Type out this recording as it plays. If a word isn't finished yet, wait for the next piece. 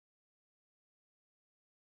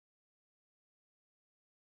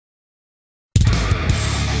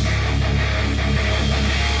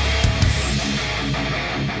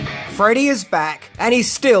Freddy is back, and he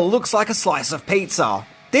still looks like a slice of pizza.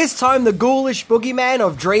 This time the ghoulish boogeyman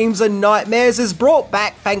of dreams and nightmares is brought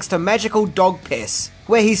back thanks to magical dog piss,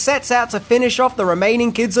 where he sets out to finish off the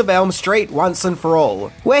remaining kids of Elm Street once and for all,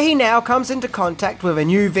 where he now comes into contact with a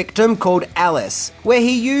new victim called Alice, where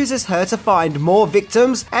he uses her to find more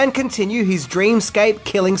victims and continue his dreamscape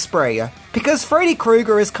killing spree. Because Freddy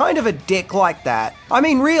Krueger is kind of a dick like that. I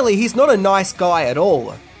mean, really, he's not a nice guy at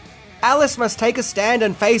all. Alice must take a stand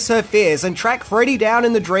and face her fears and track Freddy down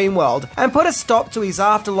in the dream world and put a stop to his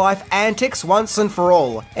afterlife antics once and for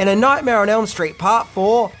all in A Nightmare on Elm Street Part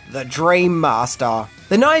 4, The Dream Master.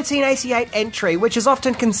 The 1988 entry, which is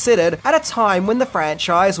often considered at a time when the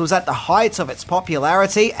franchise was at the height of its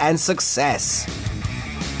popularity and success.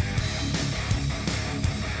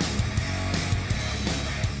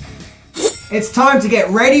 It's time to get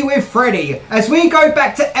ready with Freddy as we go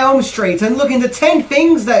back to Elm Street and look into 10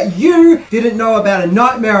 things that you didn't know about A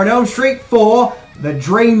Nightmare on Elm Street 4, The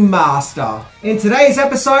Dream Master. In today's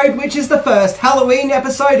episode, which is the first Halloween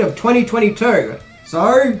episode of 2022.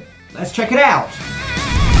 So, let's check it out.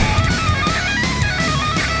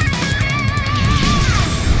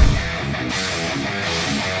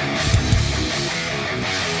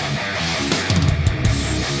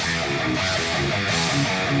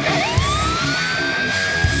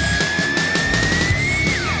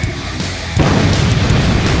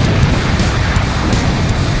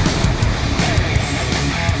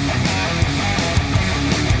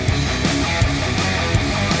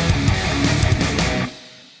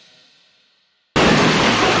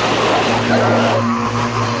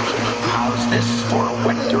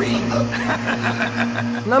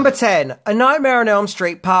 Number 10. A Nightmare on Elm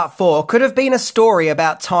Street Part 4 could have been a story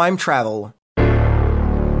about time travel.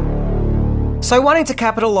 So wanting to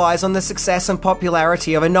capitalise on the success and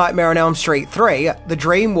popularity of A Nightmare on Elm Street 3, The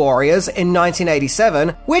Dream Warriors, in 1987,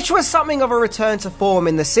 which was something of a return to form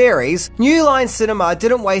in the series, New Line Cinema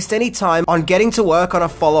didn't waste any time on getting to work on a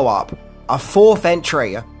follow-up, a fourth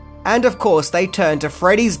entry. And of course they turned to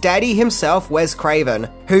Freddy's daddy himself, Wes Craven,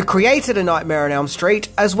 who created A Nightmare on Elm Street,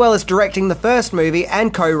 as well as directing the first movie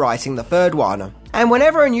and co-writing the third one. And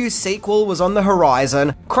whenever a new sequel was on the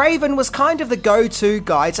horizon, Craven was kind of the go-to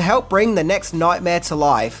guy to help bring the next nightmare to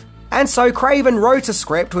life. And so Craven wrote a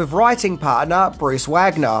script with writing partner Bruce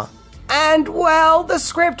Wagner. And, well, the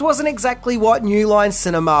script wasn't exactly what New Line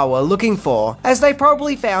Cinema were looking for, as they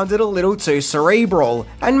probably found it a little too cerebral,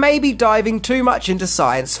 and maybe diving too much into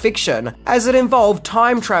science fiction, as it involved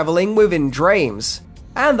time travelling within dreams.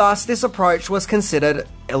 And thus, this approach was considered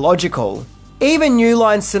illogical. Even New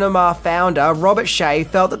Line Cinema founder Robert Shaye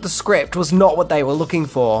felt that the script was not what they were looking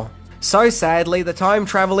for. So sadly, the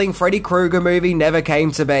time-travelling Freddy Krueger movie never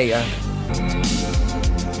came to be.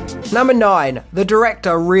 Number 9. The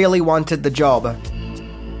director really wanted the job.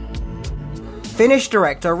 Finnish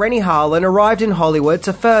director Renny Harlin arrived in Hollywood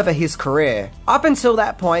to further his career. Up until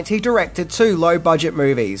that point, he directed 2 low-budget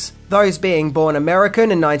movies, those being Born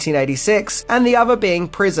American in 1986 and the other being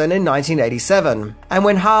Prison in 1987. And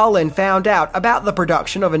when Harlin found out about the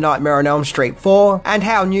production of A Nightmare on Elm Street 4 and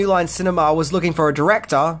how New Line Cinema was looking for a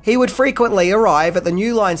director, he would frequently arrive at the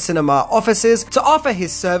New Line Cinema offices to offer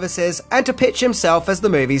his services and to pitch himself as the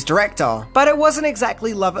movie's director. But it wasn't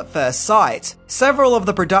exactly love at first sight. Several of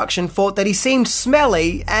the production thought that he seemed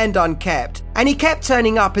smelly and unkempt, and he kept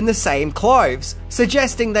turning up in the same clothes,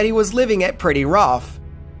 suggesting that he was living it pretty rough.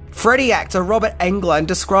 Freddy actor Robert Englund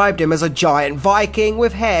described him as a giant Viking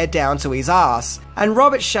with hair down to his ass, and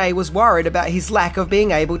Robert Shaye was worried about his lack of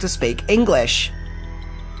being able to speak English.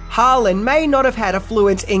 Harlin may not have had a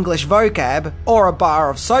fluent English vocab, or a bar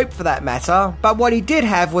of soap for that matter, but what he did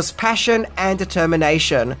have was passion and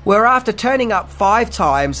determination, where after turning up 5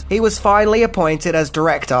 times, he was finally appointed as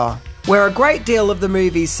director, where a great deal of the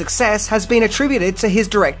movie's success has been attributed to his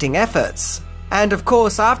directing efforts. And of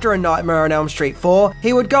course, after A Nightmare on Elm Street 4,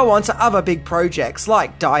 he would go on to other big projects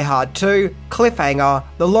like Die Hard 2, Cliffhanger,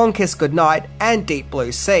 The Long Kiss Goodnight, and Deep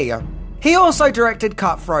Blue Sea. He also directed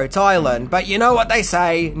Cutthroat Island, but you know what they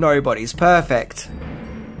say, nobody's perfect.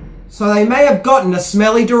 So they may have gotten a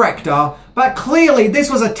smelly director, but clearly this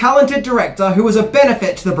was a talented director who was a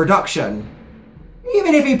benefit to the production.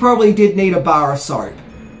 Even if he probably did need a bar of soap.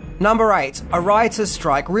 Number 8. A writer's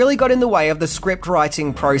strike really got in the way of the script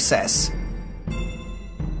writing process.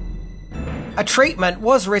 A treatment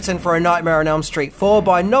was written for A Nightmare on Elm Street 4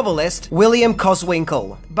 by novelist William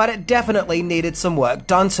Koswinkle, but it definitely needed some work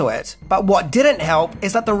done to it. But what didn't help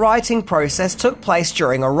is that the writing process took place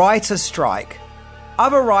during a writer's strike.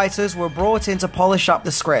 Other writers were brought in to polish up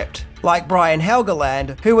the script, like Brian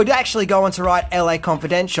Helgeland, who would actually go on to write LA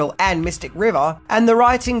Confidential and Mystic River, and the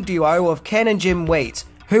writing duo of Ken and Jim Wheat,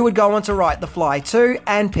 who would go on to write The Fly 2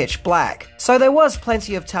 and Pitch Black. So there was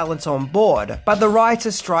plenty of talent on board, but the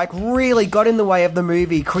writer's strike really got in the way of the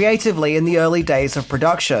movie creatively in the early days of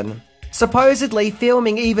production. Supposedly,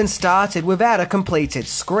 filming even started without a completed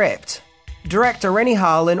script. Director Renny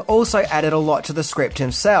Harlin also added a lot to the script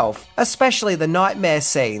himself, especially the nightmare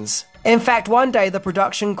scenes. In fact, one day the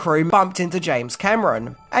production crew bumped into James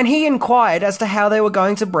Cameron, and he inquired as to how they were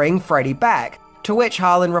going to bring Freddy back, to which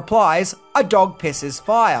Harlin replies, "A dog pisses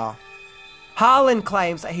fire." Harlin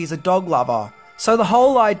claims that he's a dog lover, so the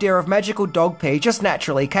whole idea of magical dog pee just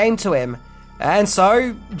naturally came to him. And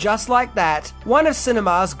so, just like that, one of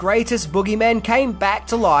cinema's greatest boogeymen came back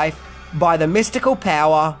to life by the mystical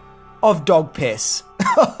power of dog piss.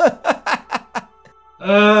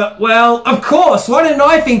 Well, of course, why didn't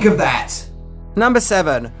I think of that? Number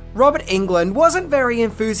 7. Robert Englund wasn't very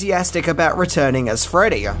enthusiastic about returning as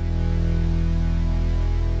Freddy.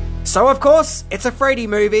 So of course, it's a Freddy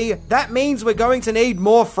movie, that means we're going to need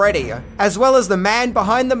more Freddy, as well as the man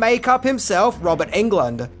behind the makeup himself, Robert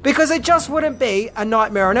Englund, because it just wouldn't be a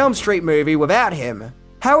Nightmare on Elm Street movie without him.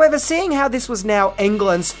 However, seeing how this was now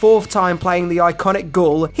Englund's 4th time playing the iconic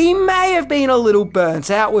ghoul, he may have been a little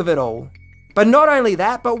burnt out with it all. But not only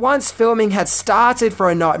that, but once filming had started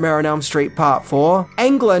for A Nightmare on Elm Street Part 4,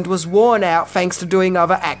 Englund was worn out thanks to doing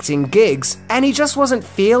other acting gigs, and he just wasn't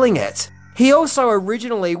feeling it. He also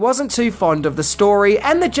originally wasn't too fond of the story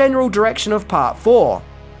and the general direction of Part 4.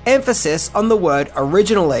 Emphasis on the word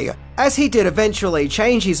originally, as he did eventually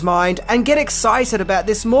change his mind and get excited about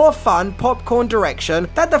this more fun popcorn direction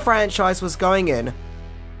that the franchise was going in.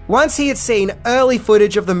 Once he had seen early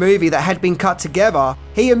footage of the movie that had been cut together,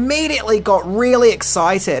 he immediately got really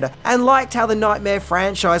excited and liked how the Nightmare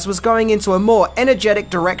franchise was going into a more energetic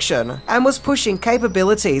direction and was pushing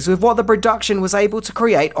capabilities with what the production was able to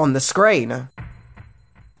create on the screen.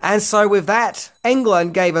 And so with that,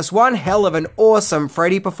 Englund gave us one hell of an awesome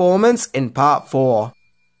Freddy performance in Part 4.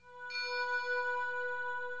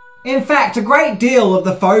 In fact, a great deal of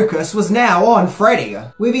the focus was now on Freddy,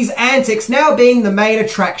 with his antics now being the main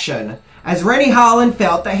attraction, as Renny Harlin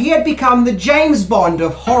felt that he had become the James Bond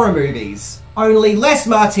of horror movies. Only less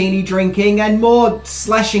martini drinking and more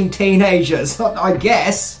slashing teenagers, I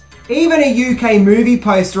guess. Even a UK movie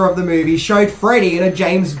poster of the movie showed Freddy in a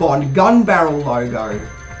James Bond gun barrel logo.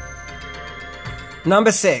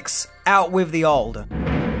 Number 6. Out with the Old.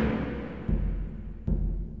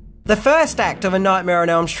 The first act of A Nightmare on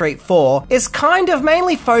Elm Street 4 is kind of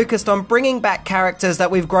mainly focused on bringing back characters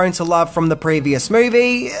that we've grown to love from the previous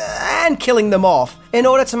movie, and killing them off, in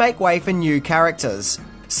order to make way for new characters.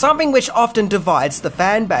 Something which often divides the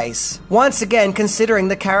fan base, once again considering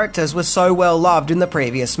the characters were so well loved in the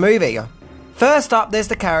previous movie. First up, there's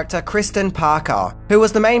the character Kristen Parker, who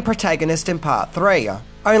was the main protagonist in Part 3.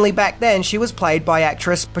 Only back then she was played by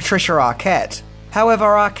actress Patricia Arquette. However,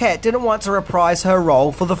 Arquette didn't want to reprise her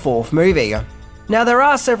role for the 4th movie. Now, there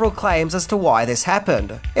are several claims as to why this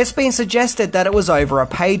happened. It's been suggested that it was over a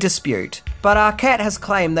pay dispute, but Arquette has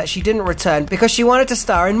claimed that she didn't return because she wanted to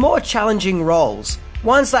star in more challenging roles,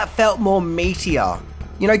 ones that felt more meatier,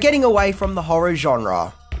 getting away from the horror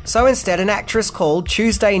genre. So instead, an actress called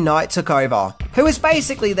Tuesday Knight took over, who is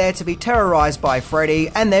basically there to be terrorized by Freddy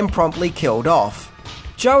and then promptly killed off.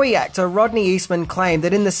 Joey actor Rodney Eastman claimed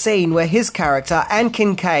that in the scene where his character and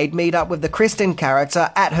Kincaid meet up with the Kristen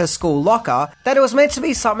character at her school locker, that it was meant to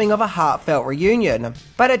be something of a heartfelt reunion.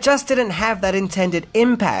 But it just didn't have that intended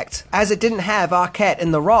impact, as it didn't have Arquette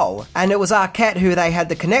in the role, and it was Arquette who they had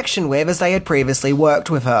the connection with as they had previously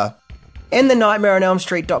worked with her. In the Nightmare on Elm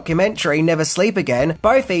Street documentary Never Sleep Again,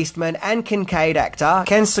 both Eastman and Kincaid actor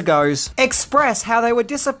Ken Sagoes express how they were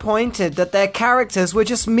disappointed that their characters were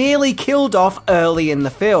just merely killed off early in the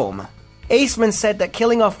film. Eastman said that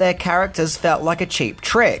killing off their characters felt like a cheap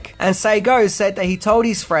trick, and Sagoes said that he told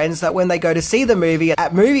his friends that when they go to see the movie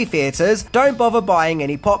at movie theaters, don't bother buying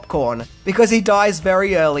any popcorn, because he dies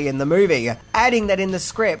very early in the movie, adding that in the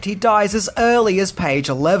script he dies as early as page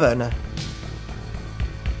 11.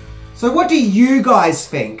 So what do you guys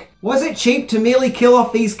think? Was it cheap to merely kill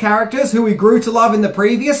off these characters who we grew to love in the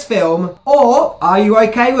previous film? Or are you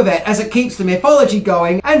okay with it as it keeps the mythology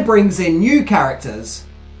going and brings in new characters?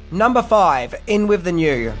 Number 5. In with the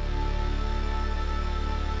new.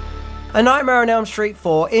 A Nightmare on Elm Street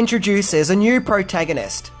 4 introduces a new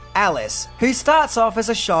protagonist, Alice, who starts off as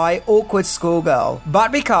a shy, awkward schoolgirl,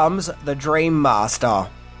 but becomes the Dream Master.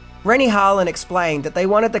 Renny Harlin explained that they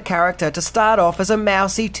wanted the character to start off as a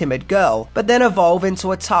mousy, timid girl, but then evolve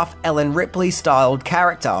into a tough Ellen Ripley-styled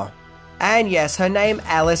character. And yes, her name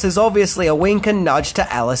Alice is obviously a wink and nudge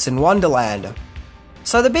to Alice in Wonderland.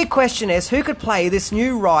 So the big question is, who could play this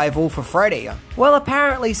new rival for Freddy? Well,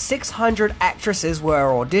 apparently 600 actresses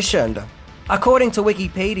were auditioned. According to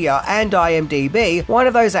Wikipedia and IMDb, one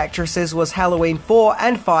of those actresses was Halloween 4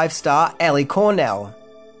 and 5 star Ellie Cornell.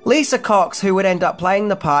 Lisa Cox, who would end up playing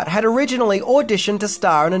the part, had originally auditioned to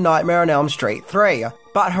star in A Nightmare on Elm Street 3,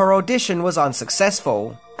 but her audition was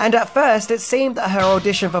unsuccessful. And at first it seemed that her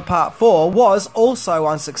audition for part 4 was also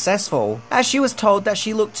unsuccessful, as she was told that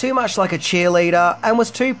she looked too much like a cheerleader and was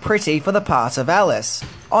too pretty for the part of Alice,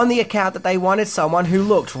 on the account that they wanted someone who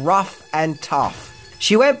looked rough and tough.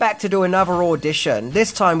 She went back to do another audition,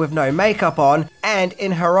 this time with no makeup on, and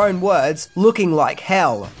in her own words, looking like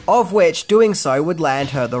hell, of which doing so would land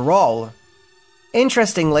her the role.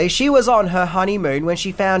 Interestingly, she was on her honeymoon when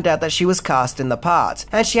she found out that she was cast in the part,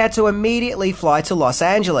 and she had to immediately fly to Los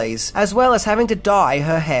Angeles, as well as having to dye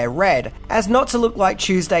her hair red, as not to look like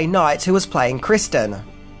Tuesday Knight, who was playing Kristen.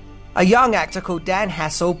 A young actor called Dan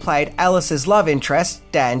Hassel played Alice's love interest,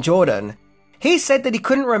 Dan Jordan. He said that he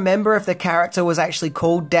couldn't remember if the character was actually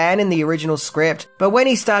called Dan in the original script, but when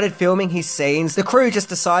he started filming his scenes, the crew just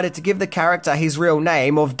decided to give the character his real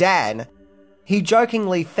name of Dan. He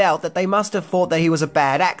jokingly felt that they must have thought that he was a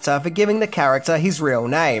bad actor for giving the character his real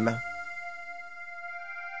name.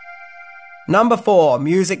 Number 4.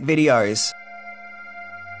 Music videos.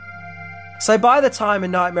 So by the time A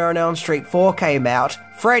Nightmare on Elm Street 4 came out,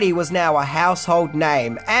 Freddy was now a household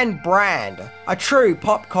name and brand, a true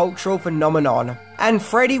pop cultural phenomenon. And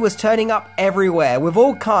Freddy was turning up everywhere with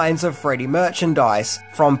all kinds of Freddy merchandise,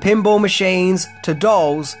 from pinball machines, to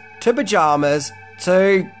dolls, to pajamas,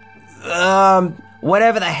 to...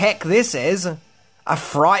 whatever the heck this is. A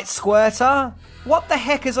fright squirter? What the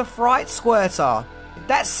heck is a fright squirter?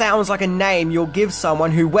 That sounds like a name you'll give someone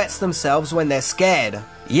who wets themselves when they're scared.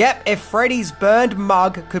 Yep, if Freddy's burned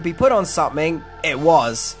mug could be put on something, it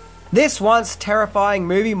was. This once terrifying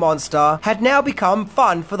movie monster had now become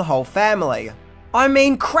fun for the whole family. I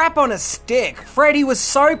mean, crap on a stick. Freddy was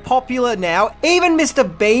so popular now, even Mr.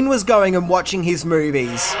 Bean was going and watching his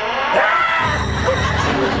movies.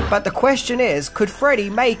 But the question is, could Freddy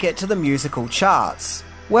make it to the musical charts?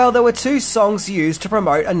 Well, there were 2 songs used to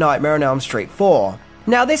promote A Nightmare on Elm Street 4.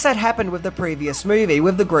 Now, this had happened with the previous movie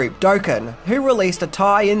with the group Dokken, who released a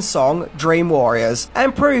tie-in song, Dream Warriors,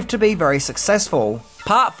 and proved to be very successful.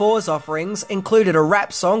 Part 4's offerings included a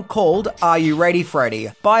rap song called Are You Ready Freddy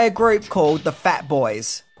by a group called the Fat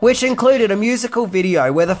Boys, which included a musical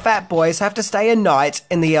video where the Fat Boys have to stay a night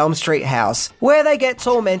in the Elm Street house, where they get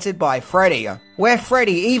tormented by Freddy, where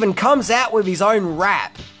Freddy even comes out with his own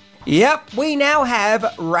rap. Yep, we now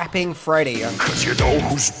have Rapping Freddy. 'Cause you know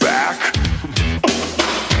who's back?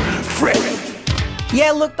 Freddy.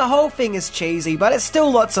 Yeah, look, the whole thing is cheesy, but it's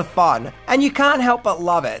still lots of fun, and you can't help but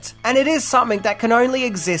love it, and it is something that can only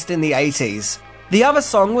exist in the 80s. The other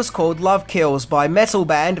song was called Love Kills by metal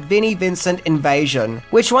band Vinnie Vincent Invasion,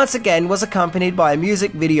 which once again was accompanied by a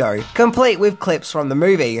music video, complete with clips from the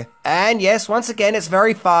movie. And yes, once again it's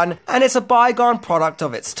very fun, and it's a bygone product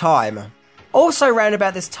of its time. Also around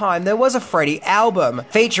about this time, there was a Freddy album,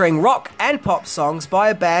 featuring rock and pop songs by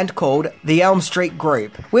a band called The Elm Street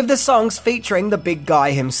Group, with the songs featuring the big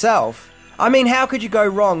guy himself. I mean, how could you go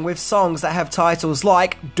wrong with songs that have titles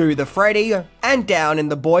like Do the Freddy and Down in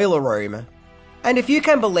the Boiler Room? And if you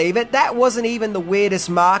can believe it, that wasn't even the weirdest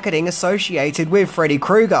marketing associated with Freddy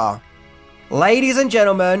Krueger. Ladies and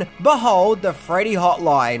gentlemen, behold the Freddy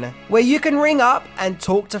Hotline, where you can ring up and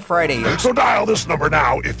talk to Freddy. So dial this number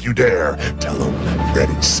now if you dare. Tell him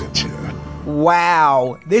Freddy sent you.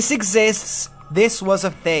 Wow, this exists. This was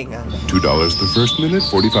a thing. $2 the first minute,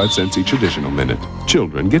 45 cents each additional minute.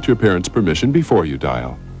 Children, get your parents' permission before you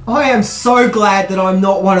dial. I am so glad that I'm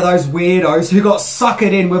not one of those weirdos who got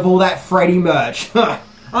suckered in with all that Freddy merch.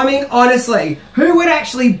 I mean, honestly, who would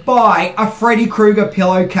actually buy a Freddy Krueger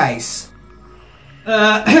pillowcase?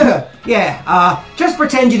 Just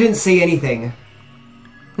pretend you didn't see anything.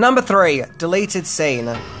 Number 3, deleted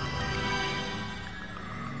scene.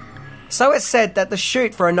 So it's said that the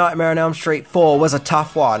shoot for A Nightmare on Elm Street 4 was a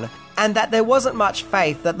tough one, and that there wasn't much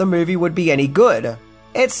faith that the movie would be any good.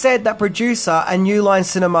 It's said that producer and New Line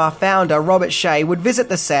Cinema founder Robert Shaye would visit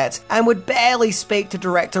the set and would barely speak to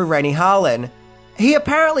director Renny Harlin. He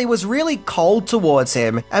apparently was really cold towards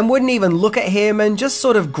him and wouldn't even look at him and just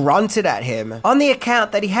sort of grunted at him, on the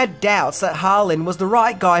account that he had doubts that Harlin was the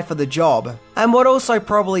right guy for the job. And what also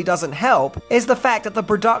probably doesn't help is the fact that the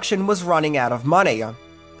production was running out of money.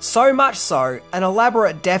 So much so, an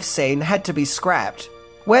elaborate death scene had to be scrapped,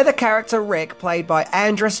 where the character Rick, played by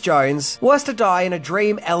Andrus Jones, was to die in a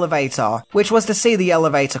dream elevator, which was to see the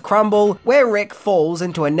elevator crumble, where Rick falls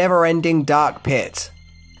into a never-ending dark pit.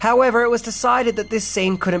 However, it was decided that this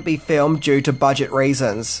scene couldn't be filmed due to budget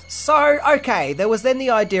reasons. So, okay, there was then the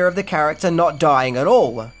idea of the character not dying at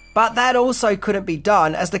all. But that also couldn't be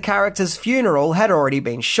done as the character's funeral had already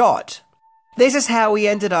been shot. This is how we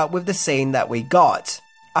ended up with the scene that we got.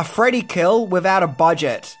 A Freddy kill without a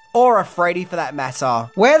budget. Or a Freddy for that matter,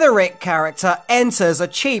 where the Rick character enters a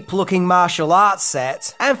cheap-looking martial arts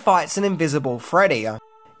set and fights an invisible Freddy.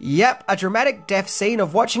 Yep, a dramatic death scene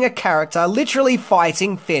of watching a character literally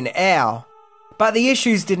fighting thin air. But the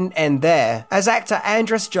issues didn't end there, as actor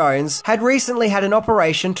Andros Jones had recently had an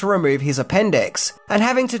operation to remove his appendix, and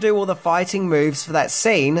having to do all the fighting moves for that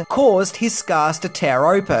scene caused his scars to tear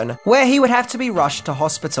open, where he would have to be rushed to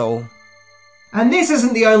hospital. And this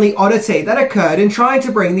isn't the only oddity that occurred in trying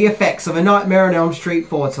to bring the effects of A Nightmare on Elm Street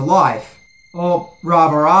 4 to life. Or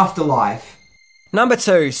rather, afterlife. Number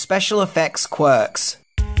 2. Special effects quirks.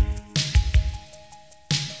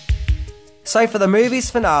 So for the movie's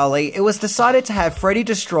finale, it was decided to have Freddy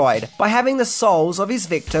destroyed by having the souls of his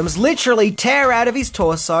victims literally tear out of his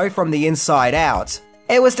torso from the inside out.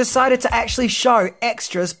 It was decided to actually show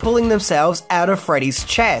extras pulling themselves out of Freddy's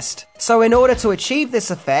chest. So in order to achieve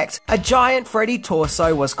this effect, a giant Freddy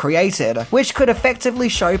torso was created, which could effectively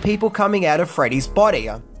show people coming out of Freddy's body.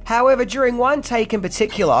 However, during one take in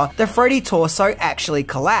particular, the Freddy torso actually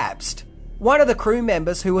collapsed. One of the crew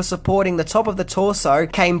members who was supporting the top of the torso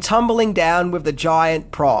came tumbling down with the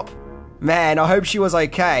giant prop. Man, I hope she was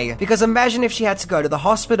okay, because imagine if she had to go to the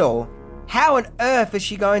hospital. How on earth is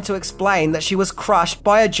she going to explain that she was crushed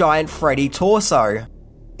by a giant Freddy torso?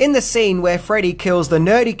 In the scene where Freddy kills the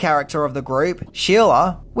nerdy character of the group,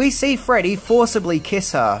 Sheila, we see Freddy forcibly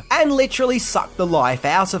kiss her and literally suck the life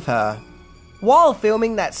out of her. While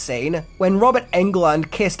filming that scene, when Robert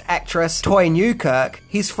Englund kissed actress Toy Newkirk,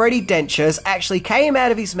 his Freddy dentures actually came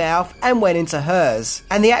out of his mouth and went into hers.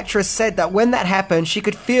 And the actress said that when that happened, she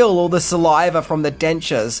could feel all the saliva from the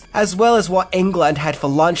dentures, as well as what Englund had for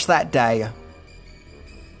lunch that day.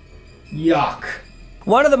 Yuck.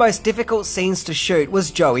 One of the most difficult scenes to shoot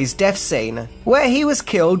was Joey's death scene, where he was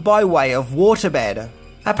killed by way of waterbed.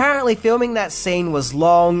 Apparently filming that scene was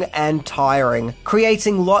long and tiring,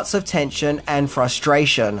 creating lots of tension and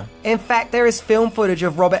frustration. In fact, there is film footage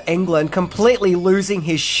of Robert Englund completely losing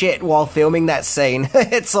his shit while filming that scene.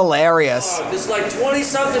 It's hilarious. Oh, this is like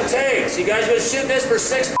 20-something takes. You guys been shooting this for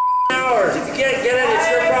 6 hours. If you can't get it,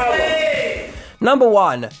 it's your problem. Number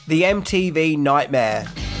 1. The MTV Nightmare.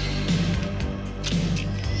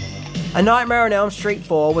 A Nightmare on Elm Street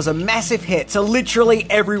 4 was a massive hit to literally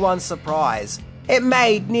everyone's surprise. It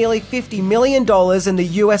made nearly $50 million in the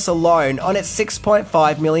US alone on its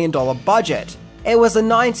 $6.5 million budget. It was the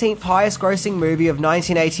 19th highest grossing movie of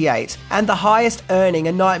 1988 and the highest earning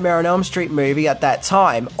A Nightmare on Elm Street movie at that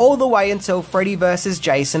time, all the way until Freddy vs.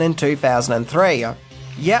 Jason in 2003.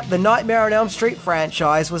 Yep, the Nightmare on Elm Street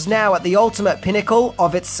franchise was now at the ultimate pinnacle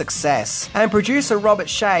of its success, and producer Robert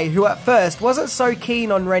Shaye, who at first wasn't so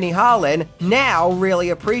keen on Renny Harlin, now really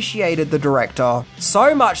appreciated the director.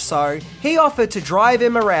 So much so, he offered to drive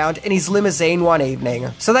him around in his limousine one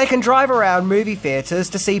evening, so they can drive around movie theaters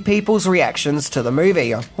to see people's reactions to the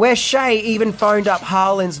movie, where Shaye even phoned up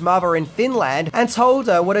Harlin's mother in Finland and told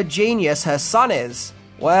her what a genius her son is.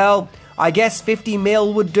 Well, I guess 50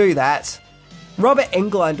 mil would do that. Robert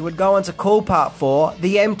Englund would go on to call Part 4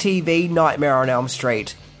 the MTV Nightmare on Elm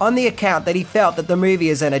Street, on the account that he felt that the movie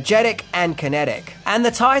is energetic and kinetic. And the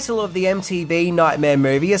title of the MTV Nightmare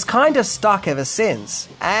movie is kind of stuck ever since.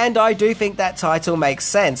 And I do think that title makes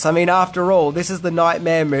sense. I mean, after all, this is the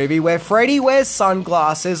Nightmare movie where Freddy wears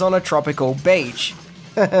sunglasses on a tropical beach.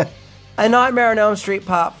 A Nightmare on Elm Street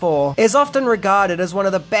Part 4 is often regarded as one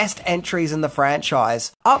of the best entries in the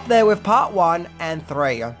franchise, up there with Part 1 and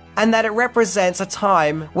 3, and that it represents a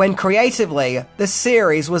time when creatively, the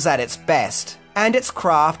series was at its best, and its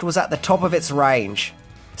craft was at the top of its range.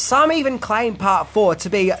 Some even claim Part 4 to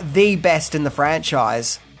be the best in the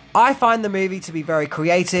franchise. I find the movie to be very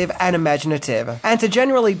creative and imaginative, and to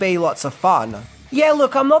generally be lots of fun. Yeah,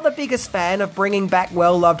 look, I'm not the biggest fan of bringing back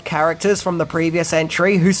well-loved characters from the previous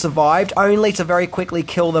entry who survived only to very quickly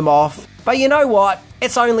kill them off. But you know what?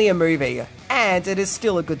 It's only a movie, and it is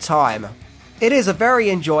still a good time. It is a very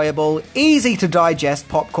enjoyable, easy-to-digest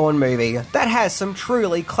popcorn movie that has some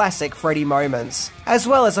truly classic Freddy moments, as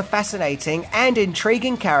well as a fascinating and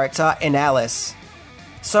intriguing character in Alice.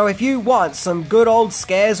 So if you want some good old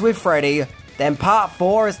scares with Freddy, then Part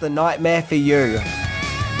 4 is the nightmare for you.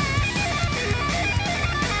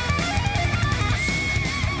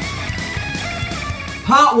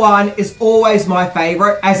 Part 1 is always my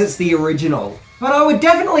favourite as it's the original. But I would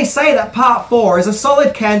definitely say that Part 4 is a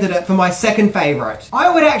solid candidate for my second favourite.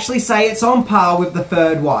 I would actually say it's on par with the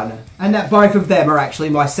third one, and that both of them are actually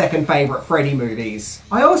my second favourite Freddy movies.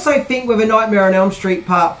 I also think with A Nightmare on Elm Street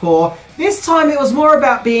Part 4, this time it was more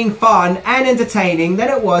about being fun and entertaining than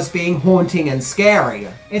it was being haunting and scary.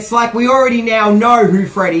 It's like we already now know who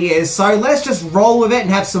Freddy is, so let's just roll with it and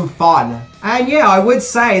have some fun. And yeah, I would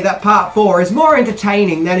say that Part 4 is more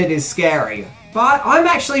entertaining than it is scary. But I'm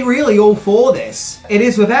actually really all for this. It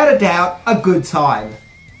is without a doubt a good time.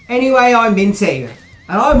 Anyway, I'm Minty, and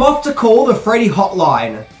I'm off to call the Freddy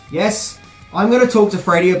hotline. Yes, I'm going to talk to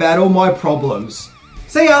Freddy about all my problems.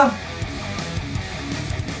 See ya!